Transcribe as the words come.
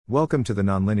Welcome to the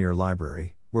Nonlinear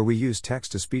Library, where we use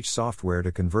text-to-speech software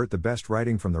to convert the best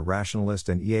writing from the rationalist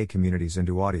and EA communities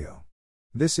into audio.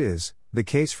 This is the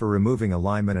case for removing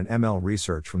alignment and ML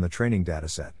research from the training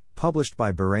dataset, published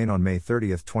by Beren on May 30,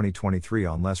 2023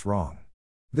 on Less Wrong.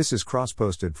 This is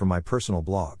cross-posted from my personal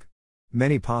blog.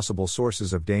 Many possible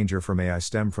sources of danger from AI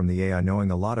stem from the AI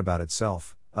knowing a lot about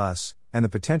itself, us, and the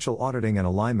potential auditing and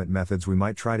alignment methods we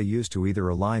might try to use to either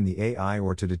align the AI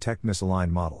or to detect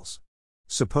misaligned models.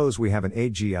 Suppose we have an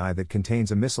AGI that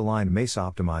contains a misaligned MESA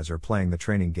optimizer playing the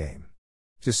training game.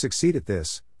 To succeed at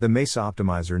this, the MESA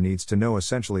optimizer needs to know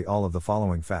essentially all of the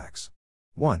following facts.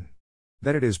 1.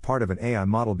 That it is part of an AI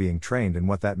model being trained and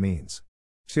what that means.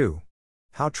 2.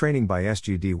 How training by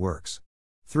SGD works.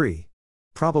 3.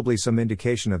 Probably some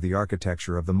indication of the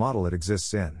architecture of the model it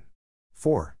exists in.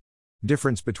 4.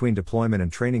 Difference between deployment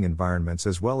and training environments,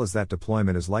 as well as that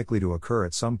deployment is likely to occur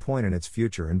at some point in its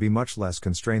future and be much less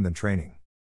constrained than training.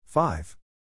 5.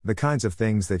 The kinds of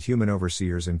things that human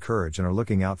overseers encourage and are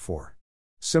looking out for.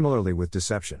 Similarly with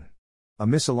deception. A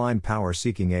misaligned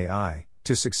power-seeking AI,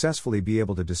 to successfully be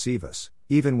able to deceive us,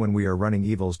 even when we are running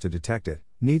evils to detect it,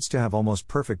 needs to have almost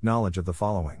perfect knowledge of the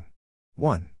following.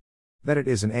 1. That it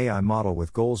is an AI model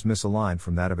with goals misaligned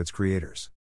from that of its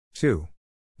creators. 2.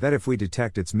 That if we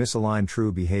detect its misaligned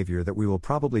true behavior that we will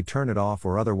probably turn it off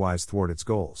or otherwise thwart its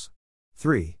goals.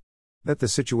 3. That the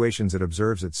situations it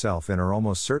observes itself in are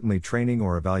almost certainly training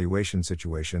or evaluation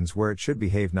situations where it should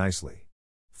behave nicely.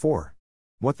 4.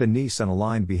 What the nice and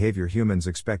aligned behavior humans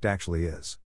expect actually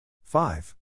is.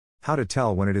 5. How to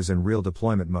tell when it is in real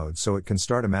deployment mode so it can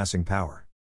start amassing power.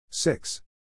 6.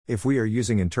 If we are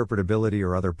using interpretability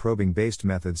or other probing-based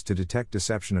methods to detect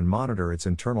deception and monitor its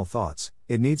internal thoughts,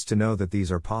 it needs to know that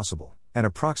these are possible, and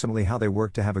approximately how they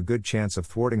work to have a good chance of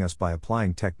thwarting us by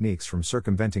applying techniques from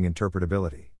circumventing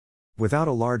interpretability. Without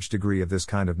a large degree of this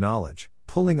kind of knowledge,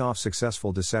 pulling off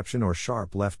successful deception or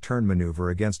sharp left-turn maneuver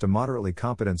against a moderately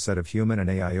competent set of human and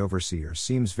AI overseers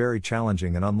seems very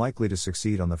challenging and unlikely to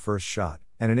succeed on the first shot,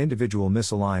 and an individual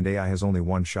misaligned AI has only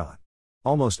one shot.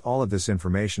 Almost all of this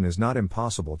information is not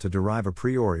impossible to derive a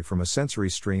priori from a sensory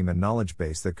stream and knowledge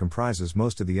base that comprises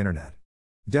most of the internet.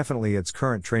 Definitely its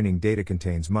current training data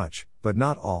contains much, but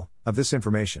not all, of this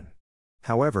information.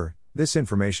 However, this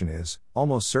information is,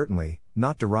 almost certainly,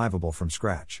 not derivable from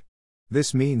scratch.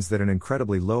 This means that an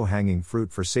incredibly low-hanging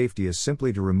fruit for safety is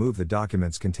simply to remove the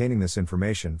documents containing this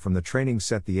information from the training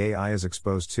set the AI is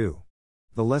exposed to.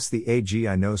 The less the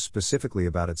AGI knows specifically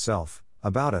about itself,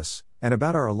 about us, and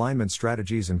about our alignment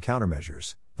strategies and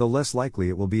countermeasures, the less likely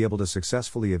it will be able to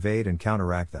successfully evade and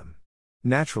counteract them.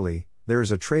 Naturally, there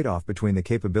is a trade-off between the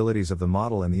capabilities of the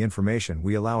model and the information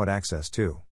we allow it access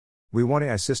to. We want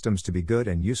AI systems to be good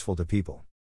and useful to people.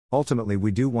 Ultimately,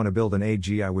 we do want to build an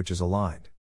AGI which is aligned.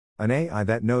 An AI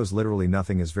that knows literally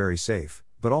nothing is very safe,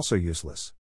 but also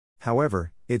useless.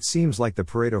 However, it seems like the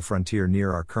Pareto frontier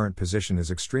near our current position is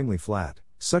extremely flat,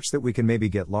 such that we can maybe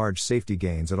get large safety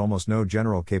gains at almost no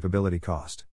general capability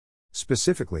cost.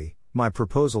 Specifically, my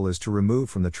proposal is to remove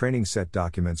from the training set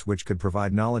documents which could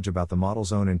provide knowledge about the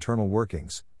model's own internal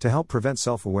workings, to help prevent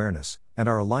self-awareness, and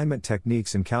our alignment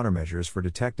techniques and countermeasures for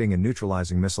detecting and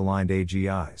neutralizing misaligned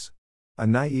AGIs. A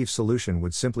naive solution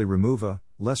would simply remove a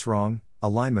Less Wrong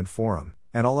alignment forum,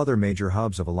 and all other major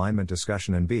hubs of alignment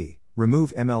discussion and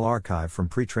remove ML archive from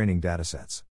pre-training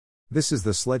datasets. This is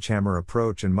the sledgehammer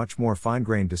approach, and much more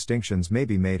fine-grained distinctions may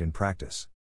be made in practice.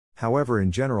 However,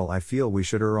 in general I feel we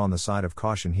should err on the side of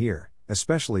caution here,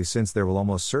 especially since there will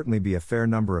almost certainly be a fair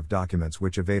number of documents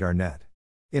which evade our net.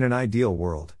 In an ideal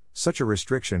world, such a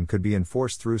restriction could be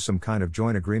enforced through some kind of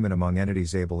joint agreement among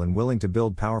entities able and willing to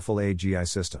build powerful AGI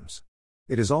systems.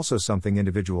 It is also something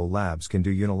individual labs can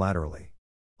do unilaterally.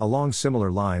 Along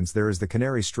similar lines, there is the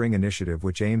Canary String Initiative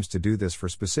which aims to do this for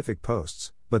specific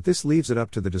posts, but this leaves it up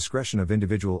to the discretion of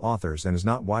individual authors and is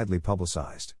not widely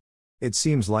publicized. It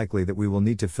seems likely that we will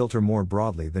need to filter more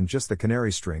broadly than just the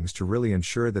canary strings to really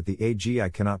ensure that the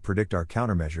AGI cannot predict our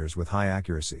countermeasures with high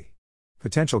accuracy.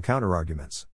 Potential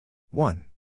counterarguments. 1.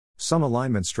 Some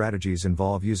alignment strategies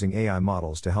involve using AI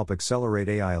models to help accelerate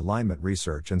AI alignment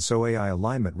research, and so AI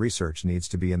alignment research needs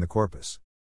to be in the corpus.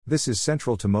 This is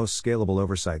central to most scalable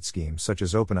oversight schemes such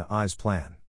as OpenAI's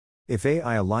plan. If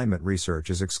AI alignment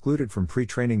research is excluded from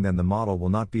pre-training, then the model will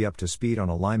not be up to speed on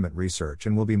alignment research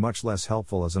and will be much less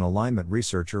helpful as an alignment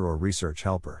researcher or research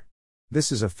helper.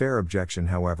 This is a fair objection,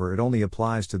 however, it only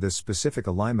applies to this specific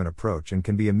alignment approach and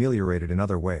can be ameliorated in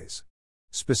other ways.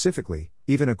 Specifically,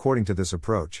 even according to this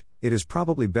approach, it is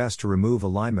probably best to remove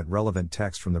alignment-relevant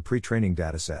text from the pre-training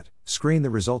dataset, screen the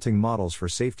resulting models for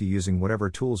safety using whatever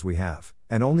tools we have,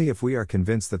 and only if we are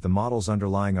convinced that the models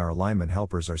underlying our alignment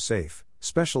helpers are safe,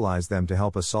 specialize them to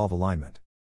help us solve alignment.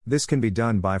 This can be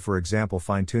done by, for example,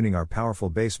 fine-tuning our powerful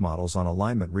base models on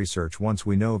alignment research once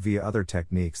we know via other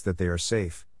techniques that they are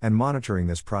safe, and monitoring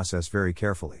this process very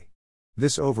carefully.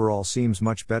 This overall seems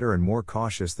much better and more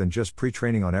cautious than just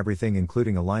pre-training on everything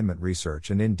including alignment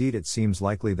research, and indeed it seems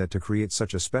likely that to create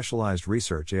such a specialized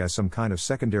research AI some kind of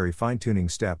secondary fine-tuning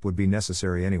step would be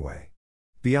necessary anyway.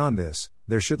 Beyond this,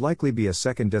 there should likely be a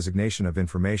second designation of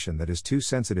information that is too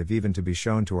sensitive even to be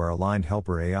shown to our aligned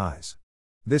helper AIs.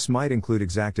 This might include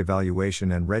exact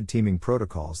evaluation and red teaming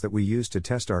protocols that we use to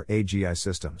test our AGI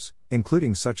systems,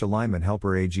 including such alignment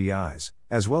helper AGIs,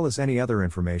 as well as any other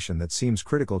information that seems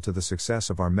critical to the success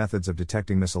of our methods of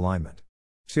detecting misalignment.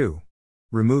 2.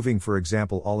 Removing, for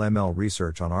example, all ML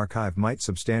research on archive might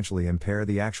substantially impair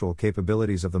the actual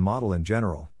capabilities of the model in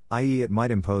general, i.e., it might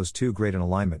impose too great an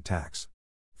alignment tax.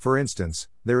 For instance,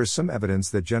 there is some evidence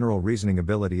that general reasoning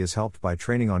ability is helped by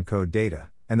training on code data,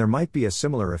 and there might be a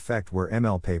similar effect where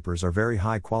ML papers are very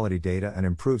high quality data and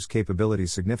improves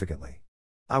capabilities significantly.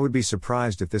 I would be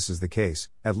surprised if this is the case,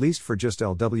 at least for just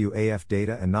LWAF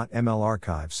data and not ML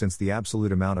archive, since the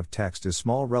absolute amount of text is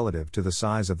small relative to the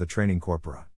size of the training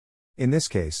corpora. In this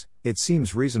case, it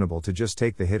seems reasonable to just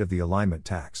take the hit of the alignment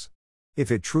tax.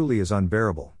 If it truly is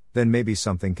unbearable, then maybe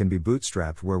something can be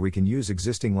bootstrapped where we can use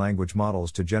existing language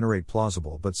models to generate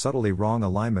plausible but subtly wrong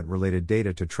alignment-related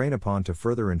data to train upon to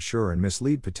further ensure and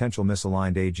mislead potential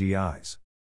misaligned AGIs.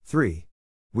 3.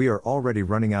 We are already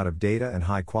running out of data, and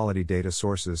high-quality data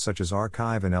sources such as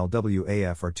archive and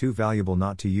LWAF are too valuable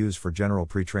not to use for general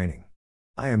pre-training.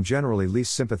 I am generally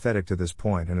least sympathetic to this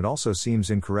point, and it also seems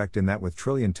incorrect in that with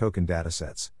trillion token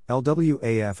datasets,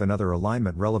 LWAF and other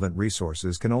alignment-relevant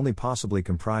resources can only possibly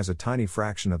comprise a tiny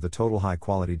fraction of the total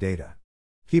high-quality data.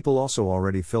 People also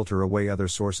already filter away other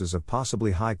sources of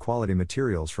possibly high-quality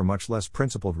materials for much less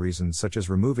principled reasons, such as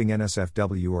removing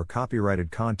NSFW or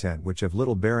copyrighted content, which have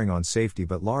little bearing on safety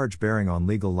but large bearing on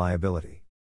legal liability.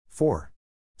 4.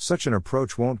 Such an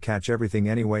approach won't catch everything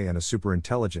anyway, and a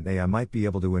superintelligent AI might be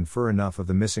able to infer enough of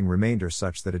the missing remainder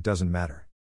such that it doesn't matter.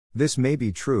 This may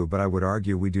be true, but I would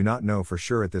argue we do not know for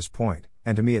sure at this point,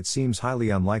 and to me it seems highly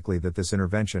unlikely that this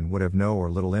intervention would have no or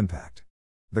little impact.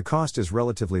 The cost is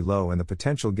relatively low and the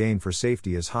potential gain for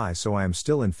safety is high, so I am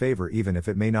still in favor even if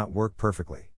it may not work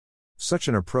perfectly. Such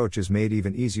an approach is made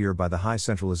even easier by the high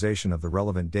centralization of the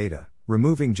relevant data.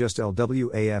 Removing just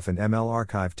LWAF and ML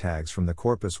archive tags from the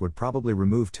corpus would probably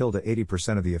remove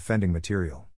 80% of the offending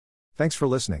material. Thanks for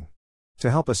listening.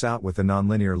 To help us out with the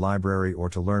nonlinear library or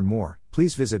to learn more,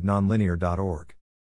 please visit nonlinear.org.